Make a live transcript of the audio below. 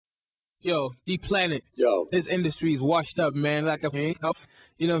Yo, Dplanet. Yo. This industry is washed up, man. Like, you know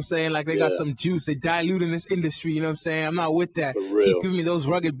what I'm saying? Like, they got some juice. They diluting this industry, you know what I'm saying? I'm not with that. For real. Keep giving me those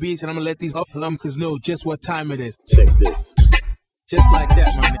rugged beats, and I'm gonna let these hustle them, because know just what time it is. Check this. Just like that,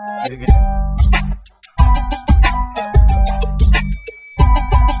 my nigga.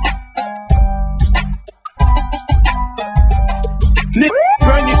 Nick,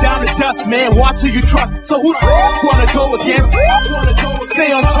 burn you down to dust, man. Watch who you trust. So who the wanna go against?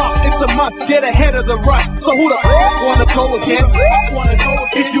 Stay on top, it's a must. Get ahead of the rush. So who the wanna go against?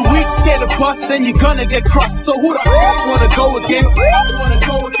 If you weak, scared to bust, then you're gonna get crushed. So who the wanna go against?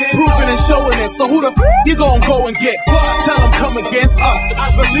 Proving and showing it. So who the you gonna go and get? Tell them come against us.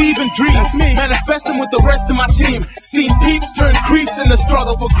 I believe in dreams, manifesting with the rest of my team. Seen peeps turn creeps in the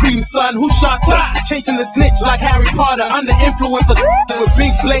struggle for cream, son. Who shot up? Chasing the snitch like Harry Potter. Under influence of with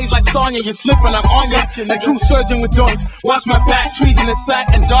big blades like Sonya. You're slipping, I'm on ya. A true surgeon with doinks. Watch my back, trees in the sack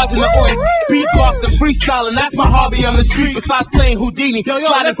and dodging the oinks. Beatbox and freestyling, that's my hobby on the street. Besides playing Houdini,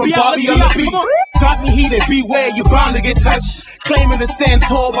 sliding from Bobby on the beat. Got me heated, beware, you're bound to get touched. Claiming to stand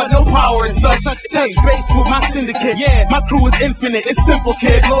tall, but no power is such. Touch base with my syndicate. Yeah, my crew is infinite, it's simple,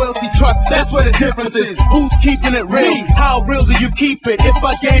 kid. Loyalty, trust, that's where the difference is. Who's keeping it real? How real do you keep it? If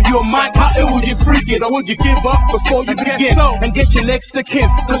I gave you a mic, how ill would you freak it? Or would you give up before you begin? And get your next to kin,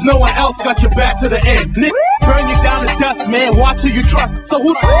 cause no one else got your back to the end. Nick, burn you down to dust, man. Watch who you trust. So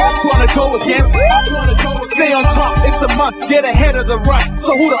who the wanna go against? Stay on top, it's a must. Get ahead of the rush.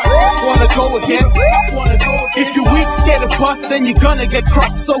 So who the wanna go against? If you weak, scared to bust, then you're gonna get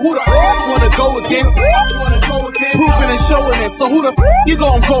crushed. So who the wanna go against? Proving and showing it. So who the you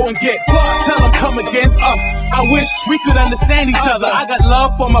gonna go and get? Tell them come against us. I wish we could understand each other. I got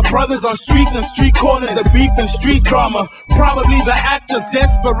love for my brothers on streets and street corners. The beef and street drama, probably the act of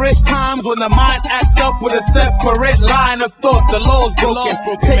desperate times when the mind acts up with a separate line of thought. The law's broken,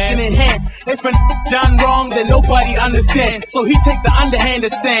 taken in hand. If a done wrong, then nobody understands. So he take the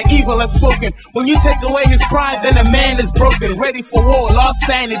underhanded stand. Evil has spoken. When you take away his pride, then a man is broken. Ready for war, lost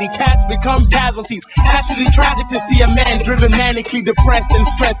sanity. Cats become casualties. Actually tragic to see a man driven manically depressed and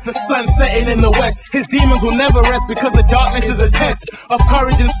stressed. The sun setting in the west. His demons will never rest because the darkness is a test of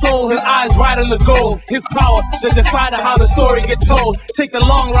courage and soul. His eyes right on the goal. His power, the decider how the story gets told. Take the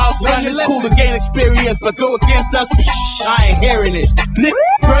long route, son. It's cool to gain experience, but go against us, I ain't hearing it. Nick,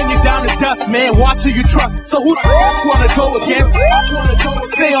 burn you down to dust, man. Watch who you trust. So who the wanna go against?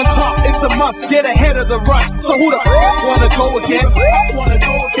 Stay on top, it's a must. Get ahead of the rush. So who the wanna go against?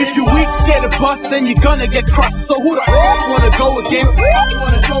 If you weak, scared to bust, then you're gonna get crushed. So who the wanna go against?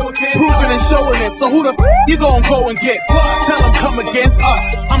 Proving and showing it. So who the you gonna go and get? Tell them come against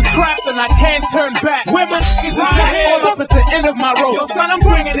us. I'm trapped and I can't turn back. Women is all up at the end of my road. Yo, son, I'm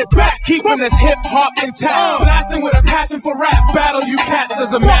bringing it back. Keeping this hip hop intact. Blasting with a passion for rap. Battle you cats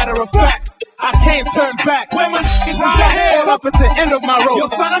as a matter of fact. I can't turn back. Women is all up at the end of my road. Yo,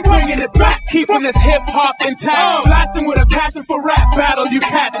 son, I'm bringing it back. Keeping this hip hop intact. Blasting with a passion for rap. Battle you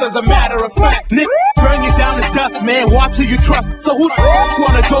cats as a matter of fact. Nick, burn you down to dust, man. Watch who you trust. So who the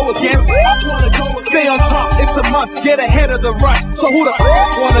wanna go against? Stay on top, it's a must. Get ahead of the rush. So who the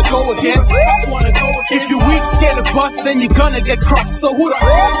wanna go against? If you weak, scared to bust, then you're gonna get crushed. So who the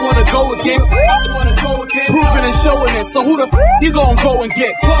wanna go against? Proving and showing it. So who the you gonna go and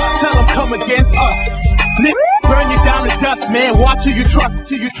get? Tell them come against us. Nick, burn you down to dust, man. Watch who you trust.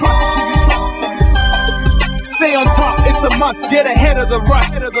 Who you trust. Who you trust. Stay on top, it's a must. Get ahead of the rush.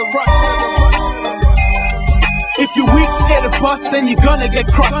 If you weak, scared to bust, then you're gonna get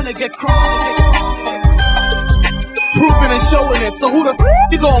crushed. Proving and showing it. So who the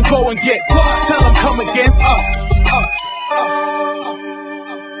you gonna go and get? Tell them come against us.